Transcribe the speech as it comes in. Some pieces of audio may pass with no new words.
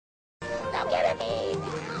Don't get at me.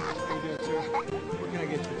 What are you doing, sir? What can I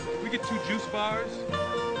get you? We get 2 juice bars.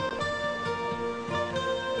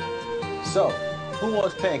 So, who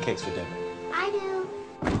wants pancakes for dinner? I do.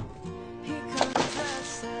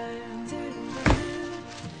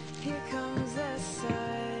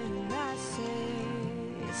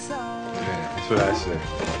 Yeah, that's what I say.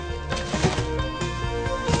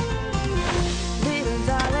 Little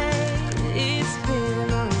darling, it's been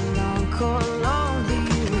a long, cold, lonely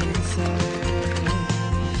winter.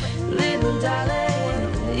 Little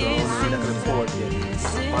darling, it's You're not going to pour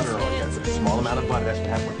butter on it. A small amount of butter. That's what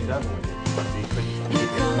happened with the other one. So you put a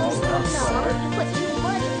small amount of butter. You put too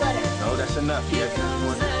much butter. No, that's enough. Yeah, just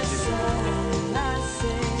one.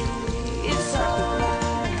 it's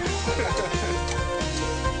alright.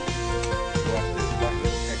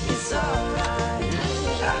 It's alright.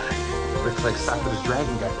 Looks like Sakura's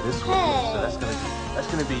dragon got this one. Hey. So that's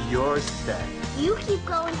gonna be yours today. You keep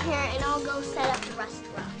going here, and I'll go set up the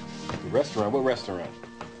restaurant. The restaurant? What restaurant?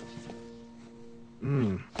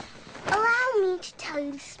 Allow me to tell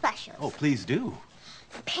you the specials. Oh, please do.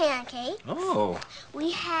 Pancakes. Oh.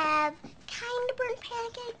 We have kind of burnt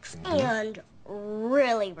pancakes and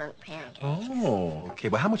really burnt pancakes. Oh. Okay,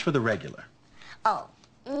 well, how much for the regular? Oh,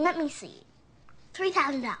 let me see.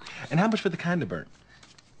 $3,000. And how much for the kind of burnt?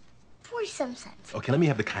 47 cents. Okay, let me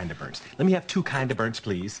have the kind of burns. Let me have 2 kind of burns,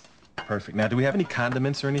 please. Perfect. Now, do we have any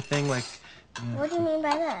condiments or anything like? What do you mean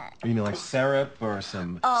by that? You know, like syrup or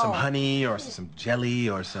some honey or some jelly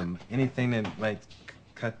or some anything that might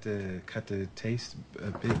cut the taste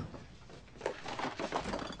a bit.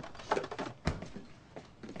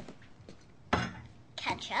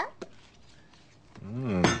 Ketchup.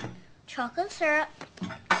 Chocolate syrup.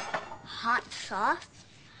 Hot sauce.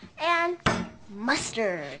 And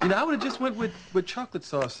mustard. You know, I would have just went with chocolate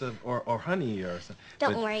sauce or honey or something.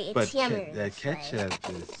 Don't worry, it's yummy. That ketchup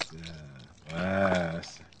is wow.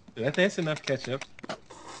 That's enough ketchup.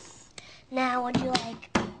 Now, would you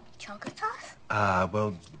like chocolate sauce?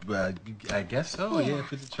 Well, I guess so. Yeah,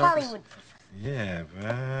 put the chocolate. Hollywood prefer. Yeah,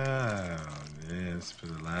 wow. Yeah, let's put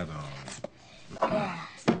a lot on.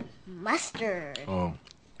 Yes. Mustard. Oh,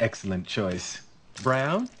 excellent choice.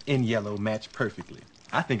 Brown and yellow match perfectly.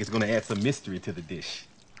 I think it's going to add some mystery to the dish.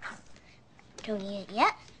 Don't eat it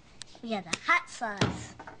yet. We have the hot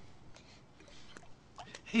sauce.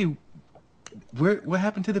 Hey, what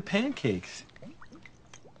happened to the pancakes?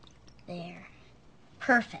 There.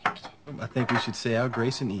 Perfect. I think we should say our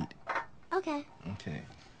grace and eat. Okay. Okay.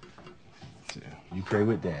 So, you pray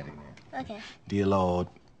with Daddy now. Okay. Dear Lord,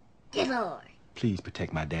 Dear Lord, please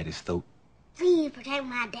protect my daddy's throat. please protect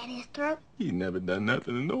my daddy's throat. He never done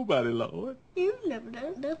nothing to nobody, Lord. You've never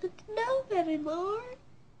done nothing to nobody, Lord.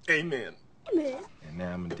 Amen. Amen. And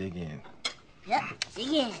now I'm going to dig in. Yep,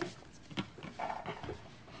 dig in.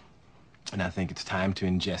 And I think it's time to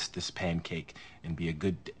ingest this pancake and be a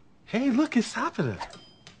good... Hey, look, it's Sapida.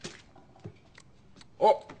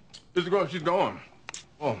 Oh, this girl, she's gone.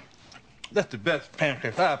 Oh, that's the best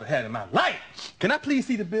pancakes I ever had in my life. Can I please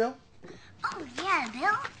see the bill? Oh, yeah,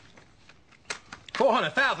 Bill.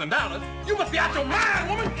 $400,000? You must be out your mind,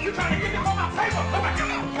 woman. You trying to get this on my paper? Oh, my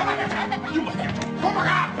God. You must be out your... Oh, my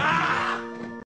God. Ah!